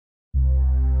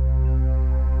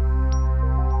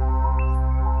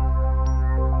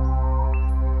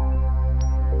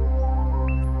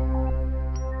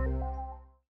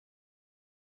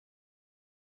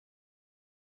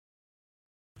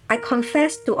I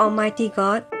confess to Almighty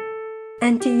God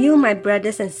and to you, my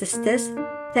brothers and sisters,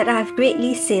 that I have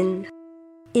greatly sinned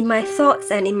in my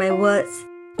thoughts and in my words,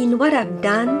 in what I've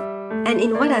done and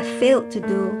in what I've failed to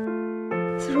do,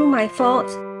 through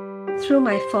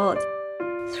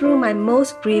my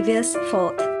most grievous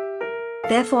fault.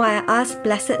 Therefore I ask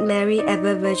Blessed Mary,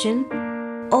 ever Virgin,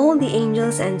 all the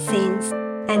angels and saints,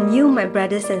 and you, my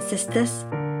brothers and sisters,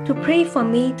 to pray for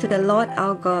me to the Lord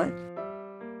our God.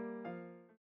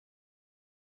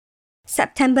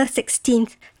 September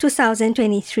 16th,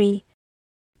 2023.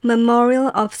 Memorial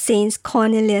of Saints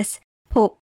Cornelius,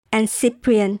 Pope, and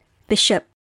Cyprian, Bishop,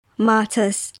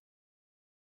 Martyrs.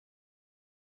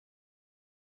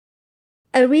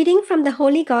 A reading from the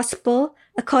Holy Gospel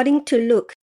according to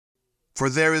Luke. For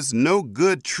there is no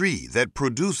good tree that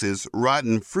produces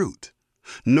rotten fruit,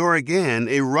 nor again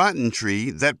a rotten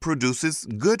tree that produces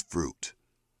good fruit.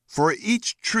 For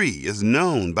each tree is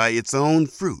known by its own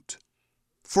fruit.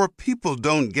 For people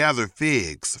don't gather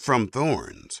figs from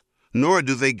thorns, nor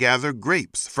do they gather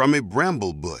grapes from a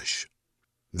bramble bush.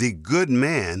 The good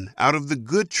man out of the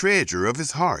good treasure of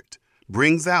his heart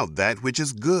brings out that which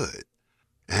is good,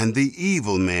 and the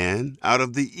evil man out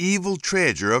of the evil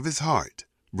treasure of his heart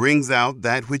brings out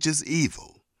that which is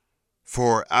evil.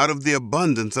 For out of the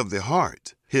abundance of the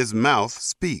heart his mouth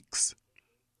speaks.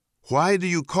 Why do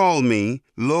you call me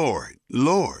Lord,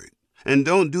 Lord, and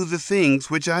don't do the things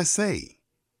which I say?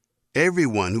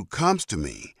 Everyone who comes to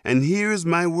me and hears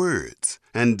my words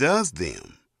and does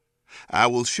them, I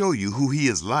will show you who he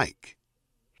is like.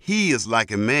 He is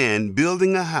like a man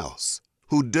building a house,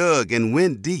 who dug and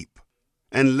went deep,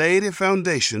 and laid a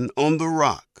foundation on the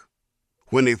rock.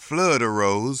 When a flood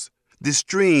arose, the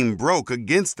stream broke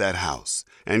against that house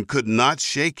and could not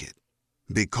shake it,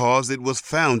 because it was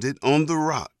founded on the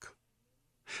rock.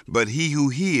 But he who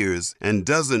hears and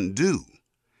doesn't do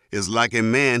is like a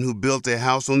man who built a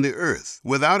house on the earth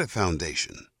without a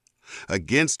foundation,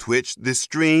 against which the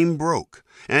stream broke,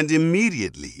 and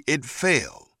immediately it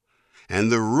fell,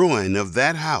 and the ruin of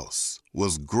that house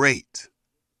was great.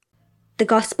 The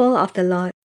Gospel of the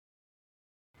Lord.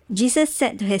 Jesus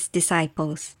said to his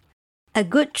disciples, "A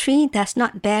good tree does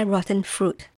not bear rotten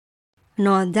fruit,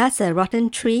 nor does a rotten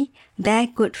tree bear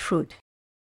good fruit.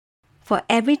 For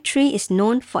every tree is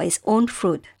known for its own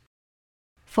fruit.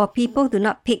 For people do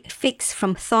not pick figs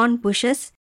from thorn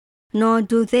bushes, nor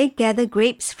do they gather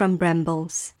grapes from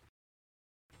brambles."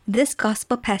 This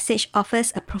gospel passage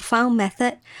offers a profound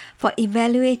method for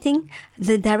evaluating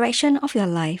the direction of your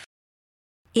life.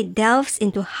 It delves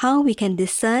into how we can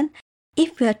discern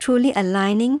if we are truly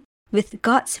aligning with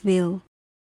God's will.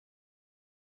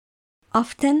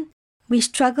 Often, we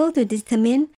struggle to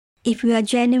determine if we are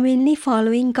genuinely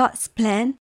following God's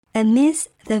plan amidst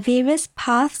the various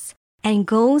paths and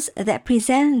goals that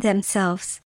present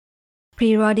themselves.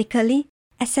 Periodically,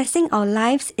 assessing our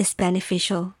lives is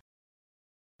beneficial.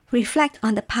 Reflect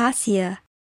on the past year.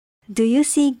 Do you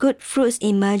see good fruits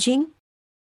emerging?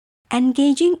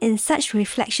 Engaging in such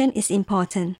reflection is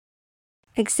important.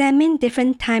 Examine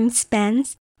different time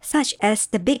spans, such as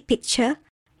the big picture,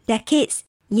 decades,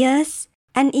 years,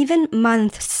 and even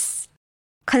months.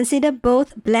 Consider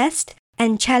both blessed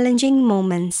and challenging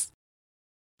moments.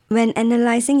 When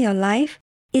analyzing your life,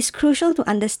 it's crucial to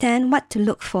understand what to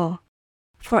look for.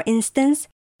 For instance,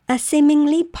 a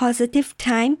seemingly positive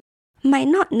time might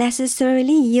not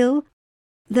necessarily yield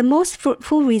the most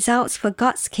fruitful results for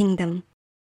God's kingdom.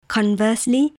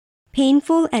 Conversely,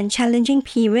 painful and challenging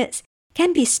periods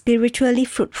can be spiritually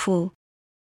fruitful.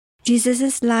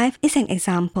 Jesus' life is an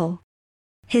example.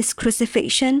 His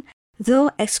crucifixion,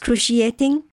 though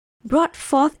excruciating, brought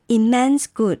forth immense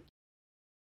good.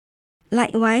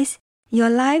 Likewise, your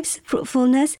life's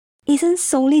fruitfulness isn't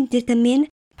solely determined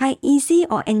by easy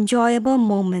or enjoyable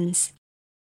moments.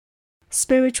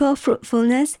 Spiritual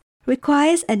fruitfulness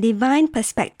requires a divine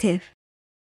perspective.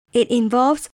 It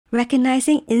involves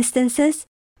recognizing instances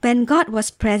when God was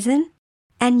present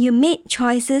and you made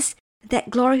choices that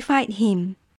glorified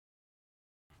Him.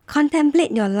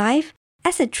 Contemplate your life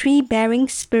as a tree bearing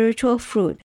spiritual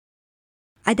fruit.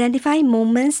 Identify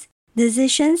moments,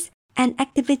 decisions, and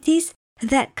activities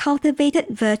that cultivated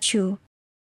virtue.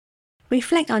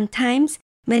 Reflect on times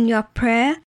when your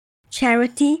prayer,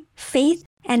 charity, faith,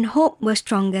 and hope were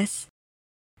strongest.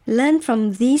 Learn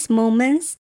from these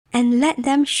moments and let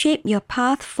them shape your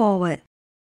path forward.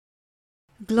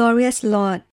 Glorious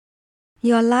Lord,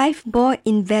 your life bore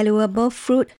invaluable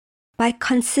fruit by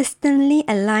consistently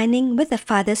aligning with the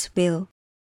Father's will.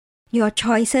 Your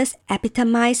choices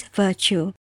epitomize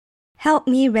virtue. Help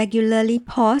me regularly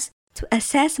pause to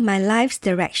assess my life's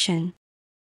direction.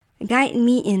 Guide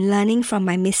me in learning from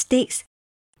my mistakes,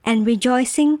 and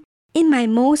rejoicing in my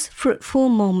most fruitful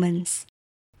moments.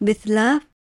 With love,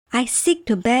 I seek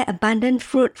to bear abundant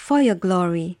fruit for your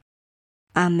glory.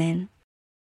 Amen.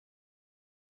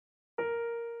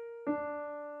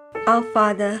 Our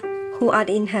Father, who art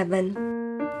in heaven,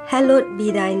 hallowed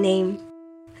be thy name.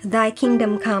 Thy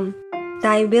kingdom come,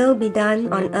 thy will be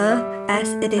done on earth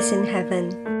as it is in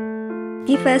heaven.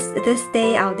 Give us this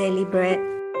day our daily bread,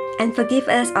 and forgive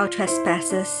us our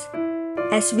trespasses,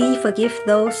 as we forgive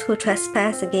those who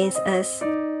trespass against us.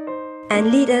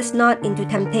 And lead us not into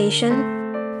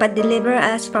temptation, but deliver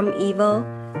us from evil.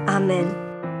 Amen.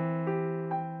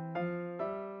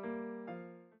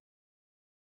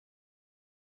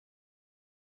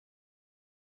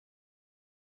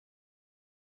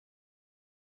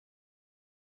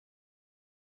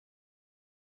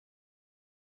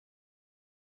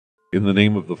 In the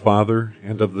name of the Father,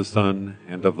 and of the Son,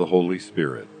 and of the Holy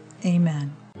Spirit.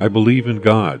 Amen. I believe in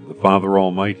God, the Father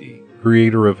Almighty,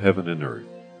 creator of heaven and earth,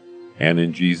 and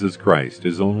in Jesus Christ,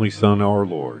 his only Son, our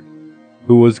Lord,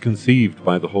 who was conceived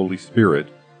by the Holy Spirit,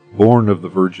 born of the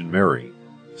Virgin Mary,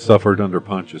 suffered under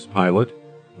Pontius Pilate,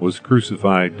 was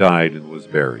crucified, died, and was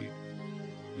buried.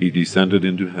 He descended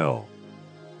into hell.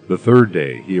 The third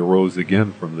day he arose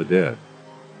again from the dead.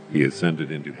 He ascended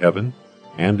into heaven,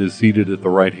 and is seated at the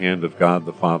right hand of God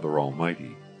the Father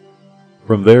Almighty.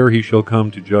 From there he shall come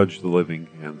to judge the living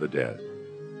and the dead.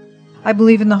 I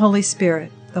believe in the Holy Spirit,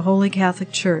 the Holy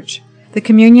Catholic Church, the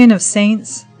communion of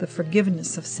saints, the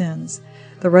forgiveness of sins,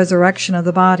 the resurrection of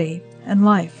the body, and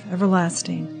life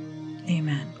everlasting.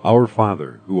 Amen. Our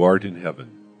Father, who art in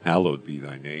heaven, hallowed be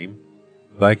thy name.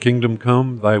 Thy kingdom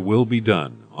come, thy will be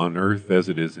done, on earth as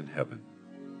it is in heaven.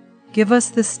 Give us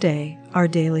this day our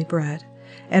daily bread,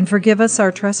 and forgive us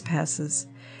our trespasses,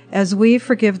 as we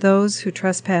forgive those who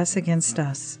trespass against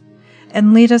us.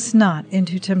 And lead us not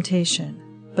into temptation,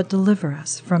 but deliver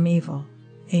us from evil.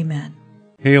 Amen.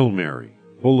 Hail Mary,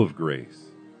 full of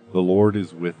grace, the Lord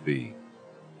is with thee.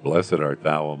 Blessed art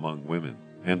thou among women,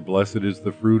 and blessed is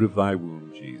the fruit of thy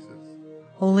womb, Jesus.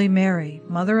 Holy Mary,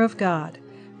 Mother of God,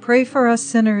 pray for us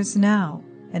sinners now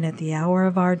and at the hour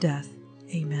of our death.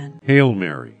 Amen. Hail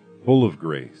Mary, full of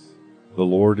grace, the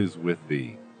Lord is with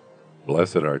thee.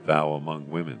 Blessed art thou among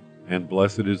women, and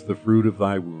blessed is the fruit of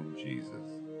thy womb, Jesus.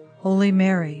 Holy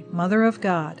Mary, Mother of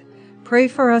God, pray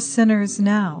for us sinners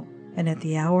now and at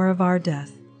the hour of our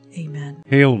death. Amen.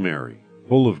 Hail Mary,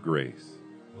 full of grace,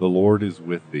 the Lord is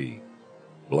with thee.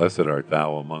 Blessed art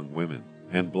thou among women,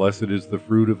 and blessed is the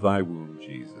fruit of thy womb,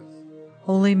 Jesus.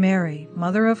 Holy Mary,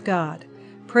 Mother of God,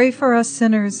 pray for us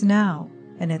sinners now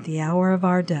and at the hour of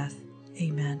our death.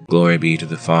 Amen. Glory be to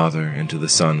the Father, and to the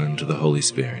Son, and to the Holy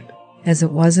Spirit. As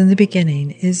it was in the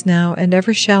beginning, is now, and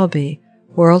ever shall be,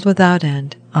 world without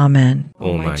end. Amen.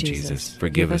 O my Jesus,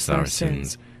 forgive us our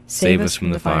sins, save us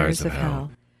from the fires of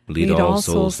hell, lead all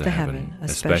souls to heaven,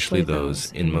 especially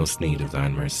those in most need of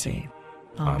thine mercy.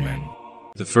 Amen.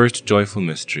 The first joyful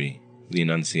mystery, the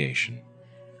Annunciation.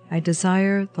 I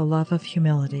desire the love of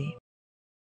humility.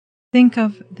 Think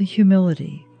of the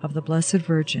humility of the Blessed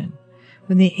Virgin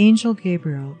when the angel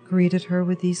Gabriel greeted her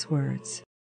with these words,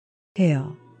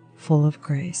 Hail, full of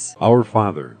grace. Our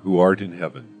Father, who art in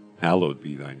heaven, hallowed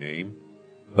be thy name.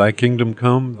 Thy kingdom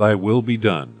come, thy will be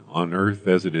done, on earth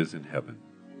as it is in heaven.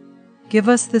 Give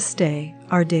us this day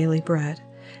our daily bread,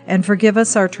 and forgive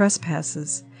us our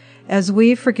trespasses, as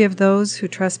we forgive those who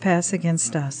trespass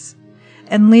against us.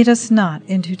 And lead us not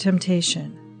into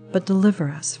temptation, but deliver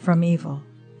us from evil.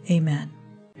 Amen.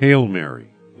 Hail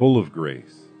Mary, full of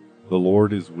grace, the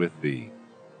Lord is with thee.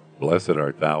 Blessed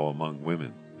art thou among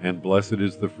women, and blessed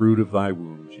is the fruit of thy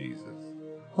womb, Jesus.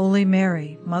 Holy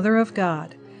Mary, Mother of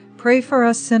God, pray for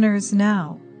us sinners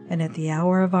now and at the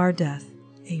hour of our death.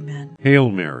 Amen. Hail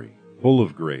Mary, full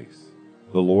of grace,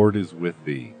 the Lord is with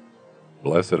thee.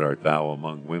 Blessed art thou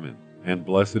among women, and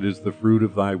blessed is the fruit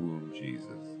of thy womb, Jesus.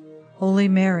 Holy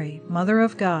Mary, Mother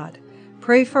of God,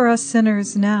 pray for us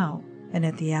sinners now and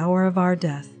at the hour of our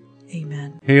death.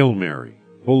 Amen. Hail Mary,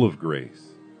 full of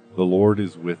grace, the Lord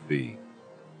is with thee.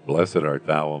 Blessed art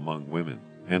thou among women,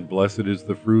 and blessed is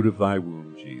the fruit of thy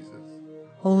womb, Jesus.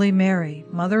 Holy Mary,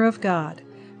 Mother of God,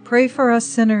 pray for us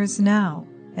sinners now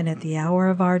and at the hour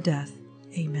of our death.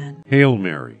 Amen. Hail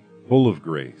Mary, full of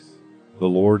grace, the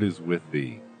Lord is with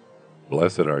thee.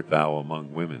 Blessed art thou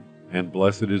among women, and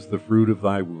blessed is the fruit of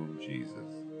thy womb, Jesus.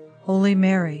 Holy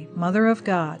Mary, Mother of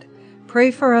God,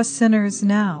 pray for us sinners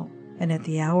now and at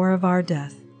the hour of our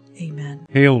death. Amen.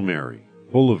 Hail Mary,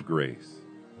 full of grace,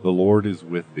 the Lord is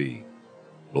with thee.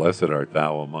 Blessed art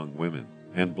thou among women,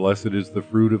 and blessed is the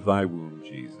fruit of thy womb,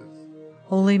 Jesus.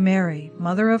 Holy Mary,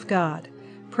 Mother of God,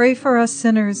 pray for us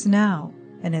sinners now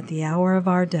and at the hour of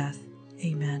our death.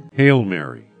 Amen. Hail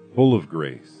Mary, full of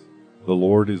grace, the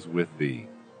Lord is with thee.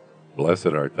 Blessed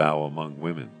art thou among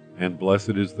women, and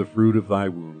blessed is the fruit of thy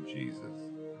womb, Jesus.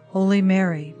 Holy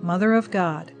Mary, Mother of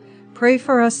God, pray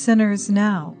for us sinners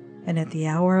now and at the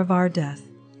hour of our death.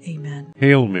 Amen.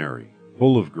 Hail Mary,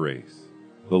 full of grace,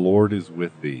 the Lord is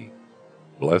with thee.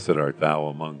 Blessed art thou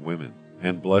among women,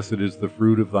 and blessed is the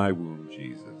fruit of thy womb,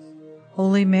 Jesus.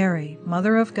 Holy Mary,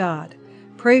 Mother of God,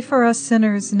 pray for us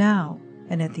sinners now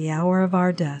and at the hour of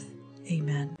our death.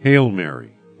 Amen. Hail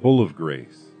Mary, full of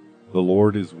grace, the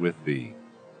Lord is with thee.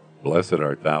 Blessed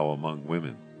art thou among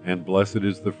women, and blessed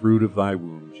is the fruit of thy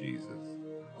womb, Jesus.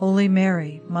 Holy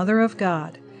Mary, Mother of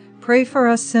God, pray for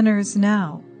us sinners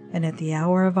now and at the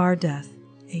hour of our death.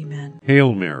 Amen.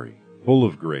 Hail Mary, full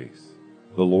of grace,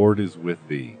 the Lord is with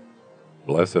thee.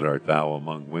 Blessed art thou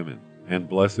among women, and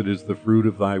blessed is the fruit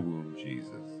of thy womb, Jesus.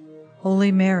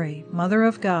 Holy Mary, Mother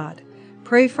of God,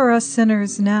 pray for us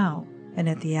sinners now and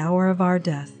at the hour of our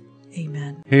death.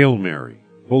 Amen. Hail Mary,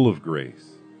 full of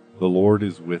grace, the Lord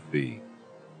is with thee.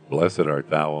 Blessed art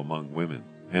thou among women,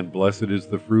 and blessed is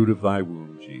the fruit of thy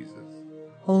womb, Jesus.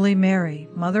 Holy Mary,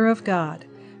 Mother of God,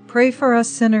 pray for us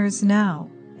sinners now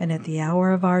and at the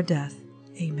hour of our death.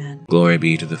 Amen. Glory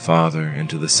be to the Father, and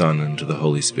to the Son, and to the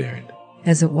Holy Spirit.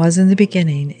 As it was in the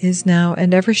beginning, is now,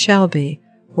 and ever shall be,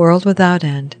 world without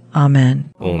end.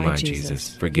 Amen. O my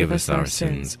Jesus, forgive us our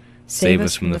sins, save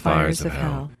us from the fires of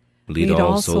hell, lead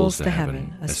all souls to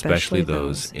heaven, especially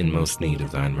those in most need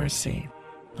of thine mercy.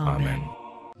 Amen.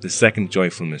 The second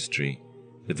joyful mystery,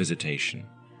 the Visitation.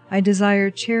 I desire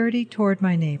charity toward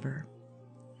my neighbor.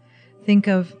 Think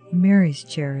of Mary's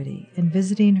charity in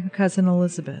visiting her cousin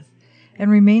Elizabeth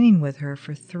and remaining with her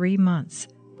for 3 months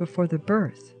before the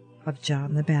birth of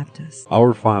John the Baptist.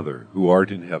 Our Father, who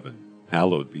art in heaven,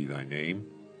 hallowed be thy name.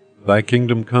 Thy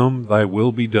kingdom come, thy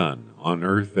will be done, on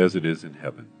earth as it is in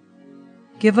heaven.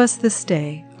 Give us this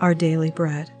day our daily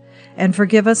bread, and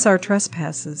forgive us our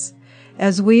trespasses,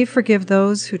 as we forgive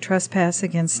those who trespass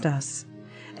against us.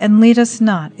 And lead us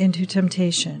not into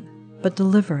temptation, but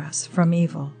deliver us from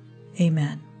evil.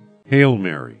 Amen. Hail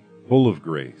Mary, full of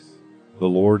grace, the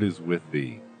Lord is with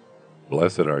thee.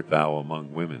 Blessed art thou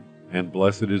among women, and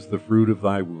blessed is the fruit of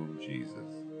thy womb, Jesus.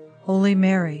 Holy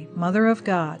Mary, Mother of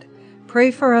God,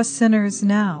 pray for us sinners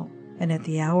now and at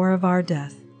the hour of our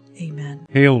death. Amen.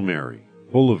 Hail Mary,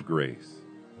 full of grace,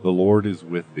 the Lord is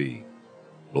with thee.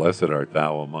 Blessed art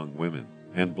thou among women,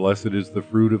 and blessed is the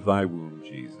fruit of thy womb,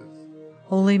 Jesus.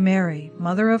 Holy Mary,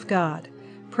 Mother of God,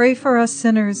 pray for us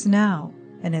sinners now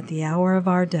and at the hour of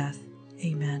our death.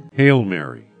 Amen. Hail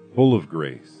Mary, full of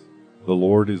grace, the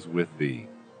Lord is with thee.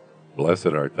 Blessed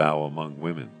art thou among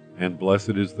women, and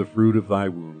blessed is the fruit of thy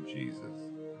womb, Jesus.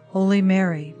 Holy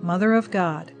Mary, Mother of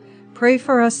God, pray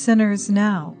for us sinners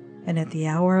now and at the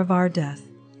hour of our death.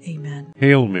 Amen.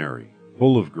 Hail Mary,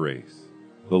 full of grace,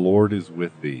 the Lord is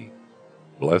with thee.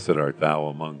 Blessed art thou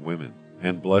among women,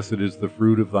 and blessed is the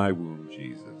fruit of thy womb,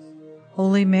 Jesus.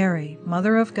 Holy Mary,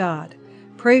 Mother of God,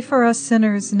 pray for us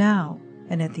sinners now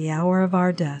and at the hour of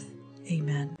our death.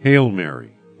 Amen. Hail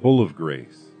Mary, full of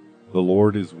grace, the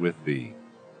Lord is with thee.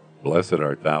 Blessed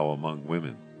art thou among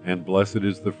women, and blessed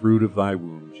is the fruit of thy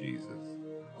womb, Jesus.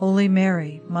 Holy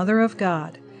Mary, Mother of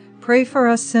God, pray for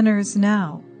us sinners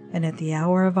now and at the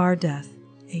hour of our death.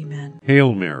 Amen.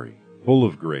 Hail Mary, full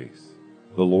of grace,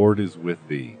 the Lord is with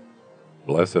thee.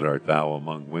 Blessed art thou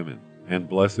among women, and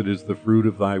blessed is the fruit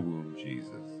of thy womb, Jesus.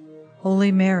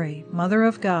 Holy Mary, Mother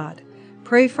of God,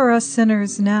 pray for us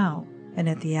sinners now and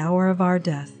at the hour of our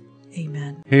death.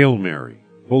 Amen. Hail Mary,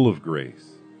 full of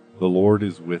grace, the Lord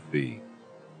is with thee.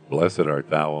 Blessed art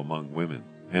thou among women,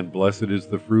 and blessed is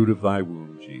the fruit of thy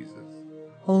womb, Jesus.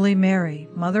 Holy Mary,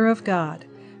 Mother of God,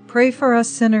 pray for us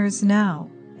sinners now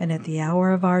and at the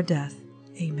hour of our death.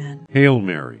 Amen. Hail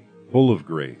Mary, full of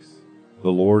grace,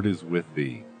 the Lord is with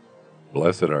thee.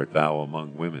 Blessed art thou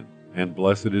among women, and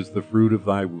blessed is the fruit of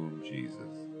thy womb, Jesus.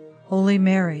 Holy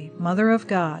Mary, Mother of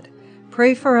God,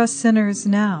 pray for us sinners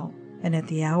now and at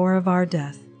the hour of our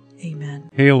death. Amen.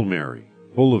 Hail Mary,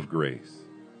 full of grace,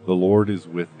 the Lord is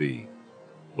with thee.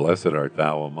 Blessed art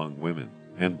thou among women,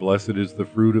 and blessed is the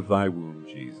fruit of thy womb,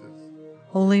 Jesus.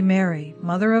 Holy Mary,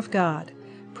 Mother of God,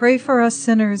 pray for us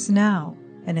sinners now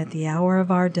and at the hour of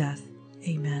our death.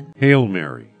 Amen. Hail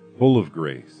Mary, full of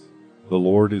grace, the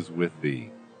Lord is with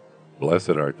thee.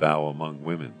 Blessed art thou among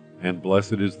women, and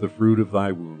blessed is the fruit of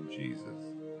thy womb, Jesus.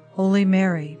 Holy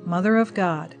Mary, Mother of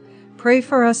God, pray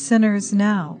for us sinners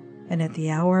now and at the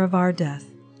hour of our death.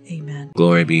 Amen.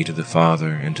 Glory be to the Father,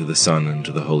 and to the Son, and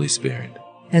to the Holy Spirit.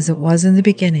 As it was in the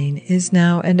beginning, is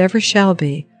now, and ever shall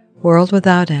be, world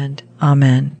without end.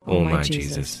 Amen. O my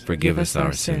Jesus, forgive us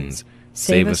our sins,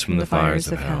 save us from the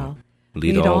fires of hell,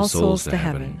 lead all souls to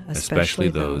heaven, especially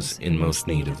those in most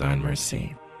need of thine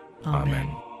mercy.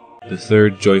 Amen. The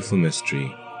third joyful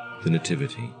mystery, the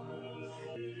Nativity.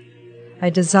 I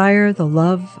desire the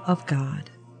love of God.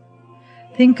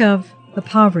 Think of the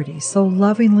poverty so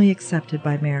lovingly accepted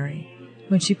by Mary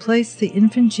when she placed the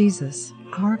infant Jesus,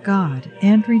 our God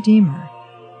and Redeemer,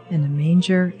 in a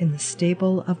manger in the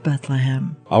stable of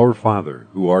Bethlehem. Our Father,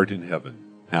 who art in heaven,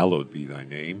 hallowed be thy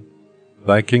name.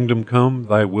 Thy kingdom come,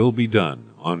 thy will be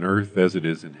done, on earth as it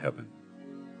is in heaven.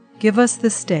 Give us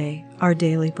this day our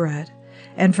daily bread,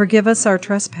 and forgive us our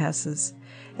trespasses,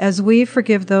 as we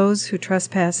forgive those who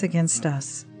trespass against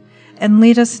us. And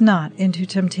lead us not into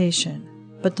temptation,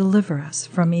 but deliver us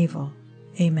from evil.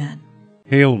 Amen.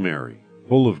 Hail Mary,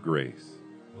 full of grace,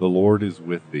 the Lord is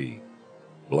with thee.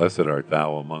 Blessed art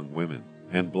thou among women,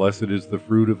 and blessed is the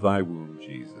fruit of thy womb,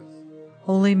 Jesus.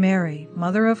 Holy Mary,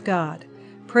 Mother of God,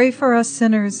 pray for us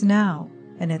sinners now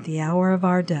and at the hour of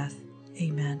our death.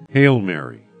 Amen. Hail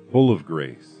Mary, full of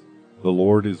grace, the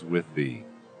Lord is with thee.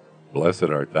 Blessed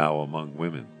art thou among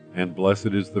women, and blessed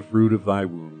is the fruit of thy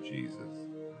womb, Jesus.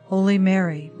 Holy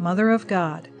Mary, Mother of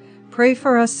God, pray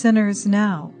for us sinners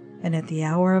now and at the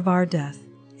hour of our death.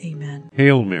 Amen.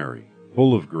 Hail Mary,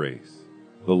 full of grace,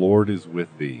 the Lord is with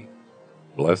thee.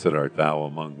 Blessed art thou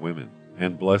among women,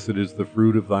 and blessed is the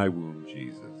fruit of thy womb,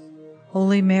 Jesus.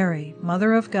 Holy Mary,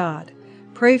 Mother of God,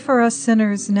 pray for us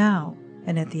sinners now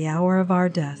and at the hour of our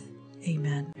death.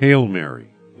 Amen. Hail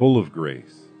Mary, full of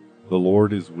grace, the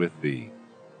Lord is with thee.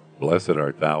 Blessed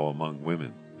art thou among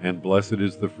women, and blessed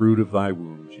is the fruit of thy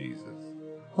womb, Jesus.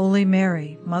 Holy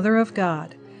Mary, Mother of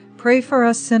God, pray for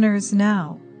us sinners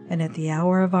now and at the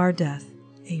hour of our death.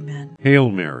 Amen. Hail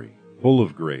Mary, full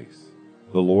of grace,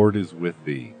 the Lord is with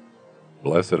thee.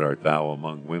 Blessed art thou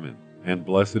among women, and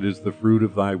blessed is the fruit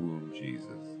of thy womb, Jesus.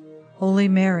 Holy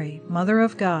Mary, Mother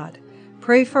of God,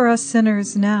 pray for us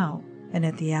sinners now and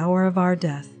at the hour of our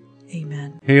death.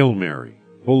 Amen. Hail Mary,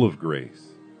 full of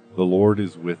grace, the Lord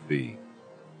is with thee.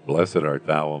 Blessed art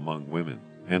thou among women,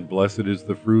 and blessed is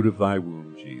the fruit of thy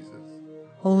womb, Jesus.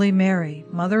 Holy Mary,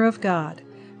 Mother of God,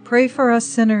 pray for us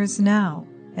sinners now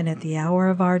and at the hour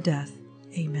of our death.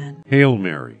 Amen. Hail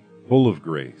Mary, full of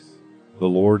grace, the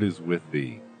Lord is with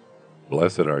thee.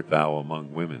 Blessed art thou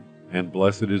among women, and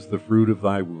blessed is the fruit of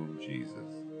thy womb, Jesus.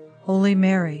 Holy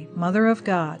Mary, Mother of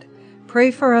God,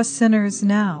 pray for us sinners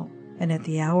now and at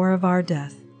the hour of our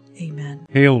death. Amen.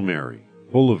 Hail Mary,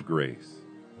 full of grace,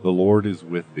 the Lord is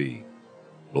with thee.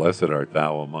 Blessed art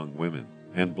thou among women,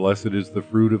 and blessed is the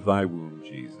fruit of thy womb,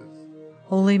 Jesus.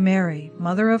 Holy Mary,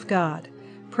 Mother of God,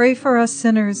 pray for us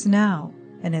sinners now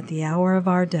and at the hour of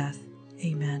our death.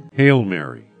 Amen. Hail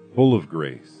Mary, full of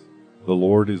grace, the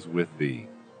Lord is with thee.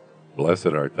 Blessed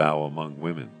art thou among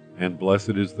women, and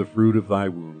blessed is the fruit of thy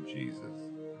womb, Jesus.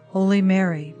 Holy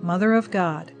Mary, Mother of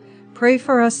God, pray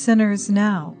for us sinners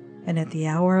now and at the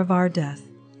hour of our death.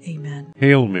 Amen.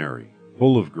 Hail Mary,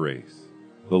 full of grace,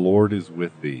 the Lord is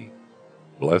with thee.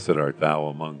 Blessed art thou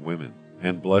among women,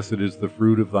 and blessed is the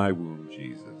fruit of thy womb,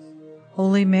 Jesus.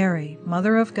 Holy Mary,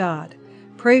 Mother of God,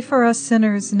 pray for us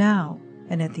sinners now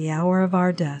and at the hour of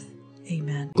our death.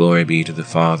 Amen. Glory be to the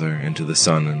Father, and to the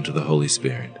Son, and to the Holy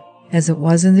Spirit. As it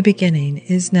was in the beginning,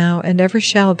 is now, and ever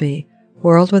shall be,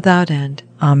 world without end.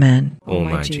 Amen. O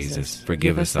my Jesus,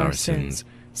 forgive us our sins,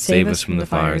 save us from the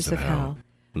fires of hell,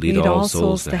 lead all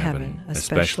souls to heaven,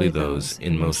 especially those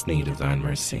in most need of thine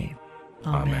mercy.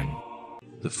 Amen.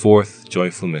 The fourth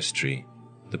joyful mystery,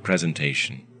 the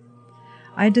Presentation.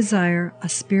 I desire a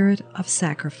spirit of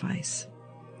sacrifice.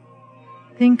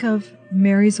 Think of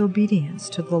Mary's obedience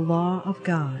to the law of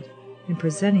God in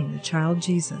presenting the child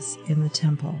Jesus in the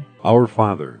temple. Our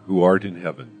Father, who art in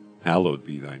heaven, hallowed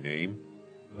be thy name.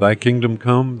 Thy kingdom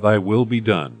come, thy will be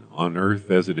done, on earth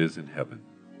as it is in heaven.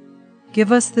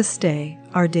 Give us this day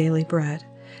our daily bread,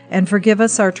 and forgive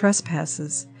us our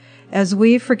trespasses, as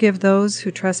we forgive those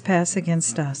who trespass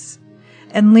against us.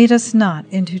 And lead us not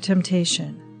into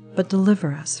temptation, but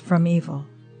deliver us from evil.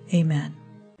 Amen.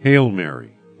 Hail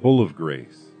Mary, full of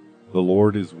grace, the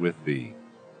Lord is with thee.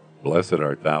 Blessed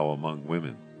art thou among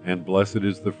women, and blessed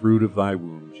is the fruit of thy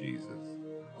womb, Jesus.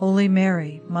 Holy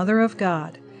Mary, Mother of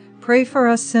God, pray for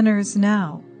us sinners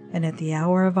now and at the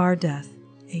hour of our death.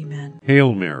 Amen.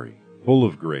 Hail Mary, full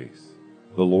of grace,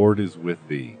 the Lord is with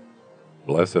thee.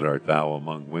 Blessed art thou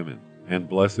among women, and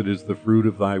blessed is the fruit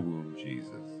of thy womb, Jesus.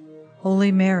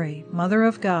 Holy Mary, Mother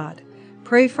of God,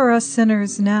 pray for us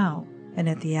sinners now and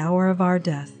at the hour of our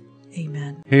death.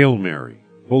 Amen. Hail Mary,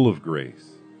 full of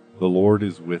grace, the Lord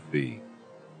is with thee.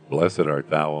 Blessed art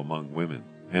thou among women,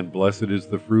 and blessed is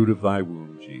the fruit of thy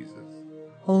womb, Jesus.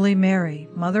 Holy Mary,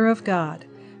 Mother of God,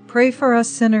 pray for us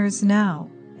sinners now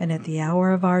and at the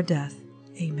hour of our death.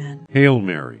 Amen. Hail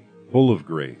Mary, full of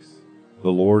grace, the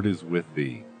Lord is with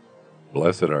thee.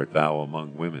 Blessed art thou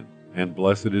among women, and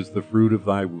blessed is the fruit of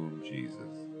thy womb, Jesus.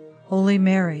 Holy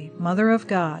Mary, Mother of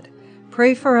God,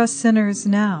 pray for us sinners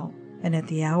now and at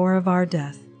the hour of our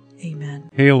death. Amen.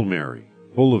 Hail Mary,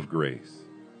 full of grace,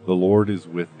 the Lord is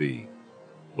with thee.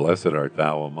 Blessed art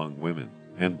thou among women,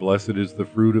 and blessed is the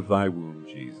fruit of thy womb,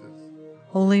 Jesus.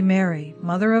 Holy Mary,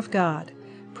 Mother of God,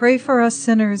 pray for us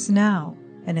sinners now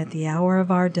and at the hour of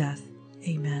our death.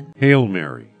 Amen. Hail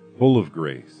Mary, full of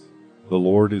grace, the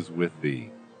Lord is with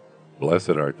thee.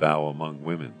 Blessed art thou among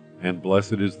women, and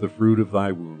blessed is the fruit of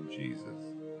thy womb, Jesus.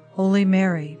 Holy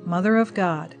Mary, Mother of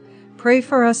God, pray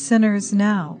for us sinners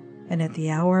now and at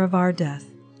the hour of our death.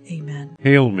 Amen.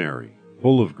 Hail Mary,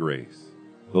 full of grace,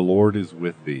 the Lord is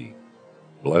with thee.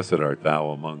 Blessed art thou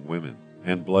among women,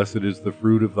 and blessed is the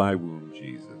fruit of thy womb,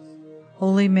 Jesus.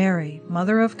 Holy Mary,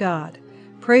 Mother of God,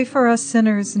 pray for us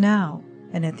sinners now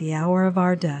and at the hour of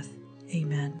our death.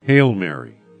 Amen. Hail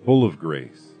Mary, full of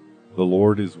grace, the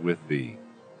Lord is with thee.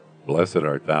 Blessed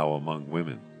art thou among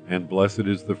women, and blessed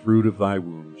is the fruit of thy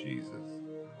womb, Jesus.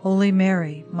 Holy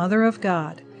Mary, Mother of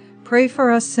God, pray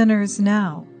for us sinners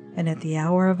now and at the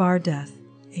hour of our death.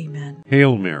 Amen.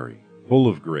 Hail Mary, full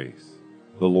of grace,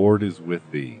 the Lord is with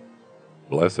thee.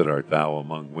 Blessed art thou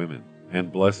among women,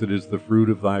 and blessed is the fruit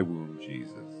of thy womb,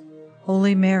 Jesus.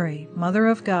 Holy Mary, Mother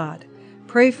of God,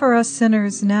 pray for us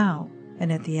sinners now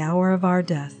and at the hour of our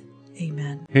death.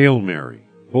 Amen. Hail Mary,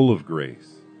 full of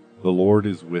grace, the Lord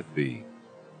is with thee.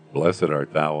 Blessed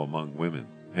art thou among women,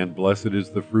 and blessed is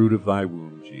the fruit of thy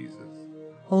womb, Jesus.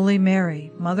 Holy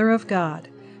Mary, Mother of God,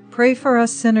 pray for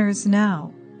us sinners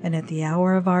now and at the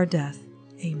hour of our death.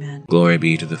 Amen. Glory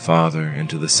be to the Father, and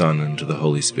to the Son, and to the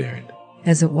Holy Spirit.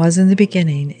 As it was in the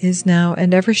beginning, is now,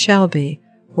 and ever shall be,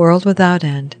 world without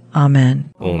end.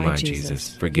 Amen. O my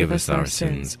Jesus, forgive us our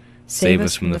sins, save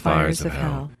us from the fires of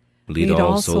hell, lead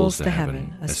all souls to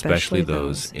heaven, especially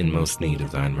those in most need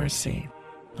of thine mercy.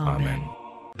 Amen.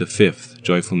 The fifth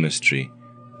joyful mystery,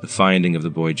 the finding of the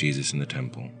boy Jesus in the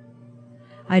temple.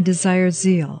 I desire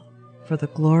zeal for the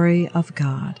glory of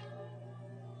God.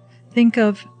 Think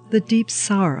of the deep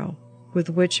sorrow with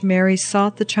which Mary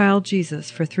sought the child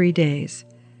Jesus for 3 days,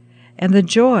 and the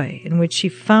joy in which she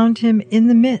found him in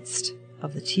the midst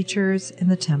of the teachers in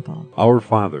the temple. Our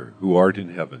Father, who art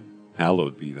in heaven,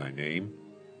 hallowed be thy name.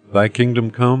 Thy kingdom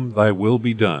come, thy will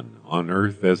be done, on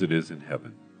earth as it is in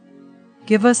heaven.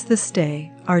 Give us this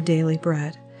day our daily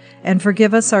bread, and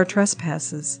forgive us our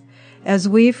trespasses, as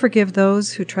we forgive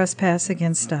those who trespass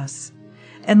against us.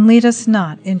 And lead us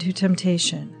not into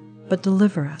temptation, but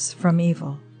deliver us from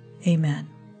evil. Amen.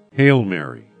 Hail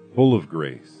Mary, full of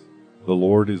grace, the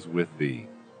Lord is with thee.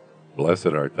 Blessed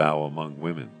art thou among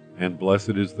women, and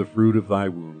blessed is the fruit of thy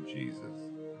womb, Jesus.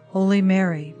 Holy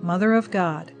Mary, Mother of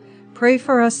God, pray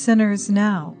for us sinners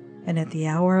now and at the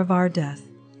hour of our death.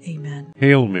 Amen.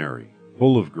 Hail Mary,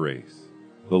 full of grace,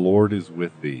 the Lord is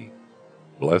with thee.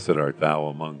 Blessed art thou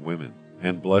among women,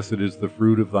 and blessed is the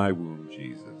fruit of thy womb,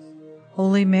 Jesus.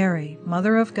 Holy Mary,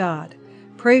 Mother of God,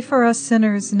 pray for us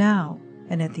sinners now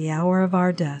and at the hour of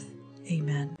our death.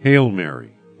 Amen. Hail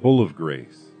Mary, full of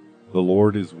grace, the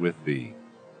Lord is with thee.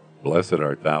 Blessed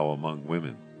art thou among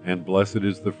women, and blessed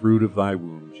is the fruit of thy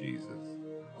womb, Jesus.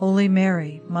 Holy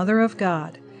Mary, Mother of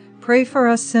God, pray for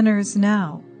us sinners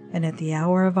now and at the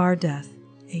hour of our death.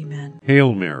 Amen.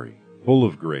 Hail Mary, full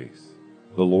of grace,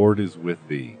 the Lord is with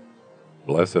thee.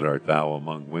 Blessed art thou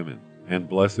among women, and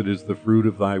blessed is the fruit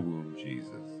of thy womb, Jesus.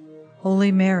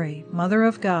 Holy Mary, Mother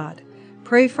of God,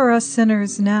 pray for us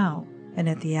sinners now and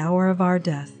at the hour of our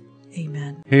death.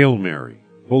 Amen. Hail Mary,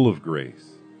 full of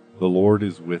grace, the Lord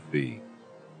is with thee.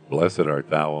 Blessed art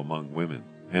thou among women,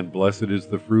 and blessed is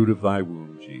the fruit of thy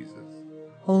womb, Jesus.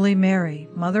 Holy Mary,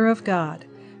 Mother of God,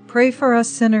 pray for us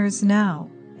sinners now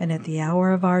and at the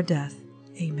hour of our death.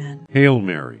 Amen. Hail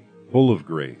Mary, full of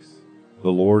grace,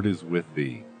 the Lord is with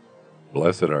thee.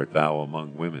 Blessed art thou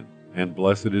among women, and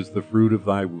blessed is the fruit of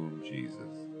thy womb, Jesus.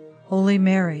 Holy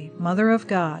Mary, Mother of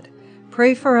God,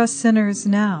 pray for us sinners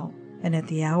now and at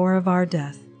the hour of our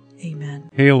death. Amen.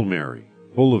 Hail Mary,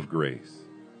 full of grace,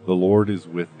 the Lord is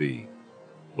with thee.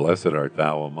 Blessed art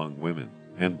thou among women,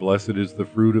 and blessed is the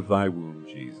fruit of thy womb,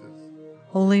 Jesus.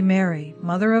 Holy Mary,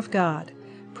 Mother of God,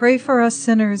 pray for us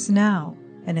sinners now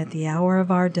and at the hour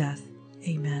of our death.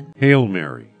 Amen. Hail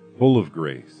Mary, full of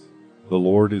grace, the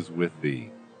Lord is with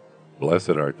thee.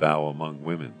 Blessed art thou among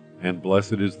women, and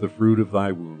blessed is the fruit of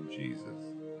thy womb, Jesus.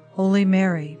 Holy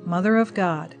Mary, Mother of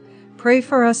God, pray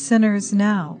for us sinners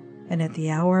now and at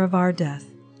the hour of our death.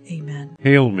 Amen.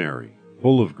 Hail Mary,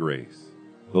 full of grace,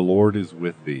 the Lord is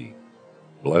with thee.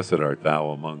 Blessed art thou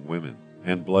among women,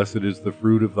 and blessed is the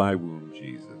fruit of thy womb,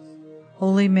 Jesus.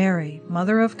 Holy Mary,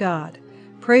 Mother of God,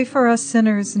 pray for us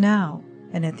sinners now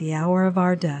and at the hour of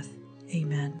our death.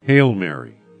 Amen. Hail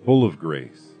Mary, full of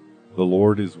grace, the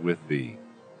Lord is with thee.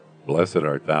 Blessed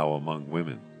art thou among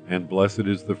women, and blessed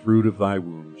is the fruit of thy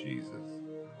womb, Jesus.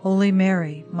 Holy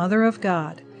Mary, Mother of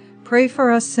God, pray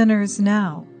for us sinners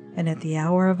now and at the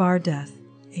hour of our death.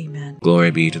 Amen.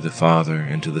 Glory be to the Father,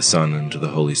 and to the Son, and to the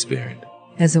Holy Spirit.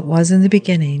 As it was in the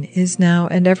beginning, is now,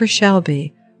 and ever shall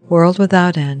be, world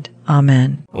without end.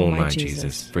 Amen. O my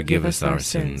Jesus, forgive us our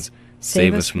sins,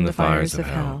 save us from the fires of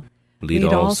hell, lead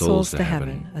all souls to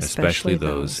heaven, especially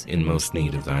those in most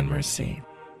need of thine mercy.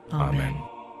 Amen.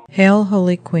 Hail,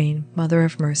 Holy Queen, Mother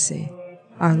of Mercy,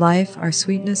 our life, our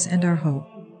sweetness, and our hope.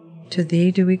 To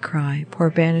thee do we cry, poor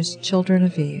banished children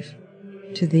of Eve.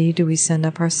 To thee do we send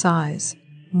up our sighs,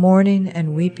 mourning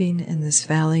and weeping in this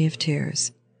valley of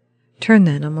tears. Turn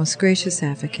then, O most gracious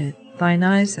Advocate, thine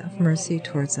eyes of mercy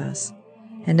towards us,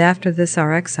 and after this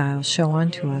our exile show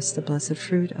unto us the blessed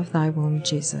fruit of thy womb,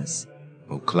 Jesus.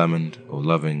 O clement, O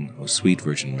loving, O sweet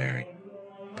Virgin Mary,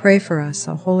 pray for us,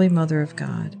 O Holy Mother of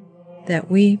God,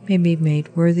 that we may be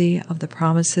made worthy of the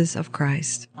promises of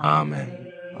Christ.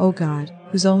 Amen. O God,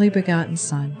 whose only begotten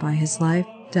Son, by his life,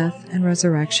 death, and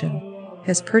resurrection,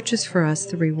 has purchased for us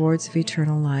the rewards of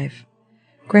eternal life,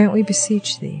 grant, we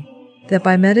beseech thee, that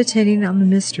by meditating on the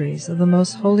mysteries of the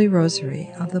most holy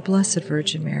Rosary of the Blessed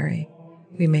Virgin Mary,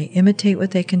 we may imitate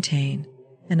what they contain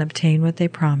and obtain what they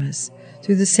promise,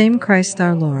 through the same Christ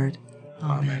our Lord.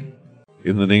 Amen.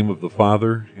 In the name of the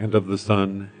Father, and of the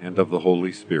Son, and of the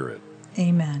Holy Spirit.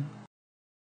 Amen.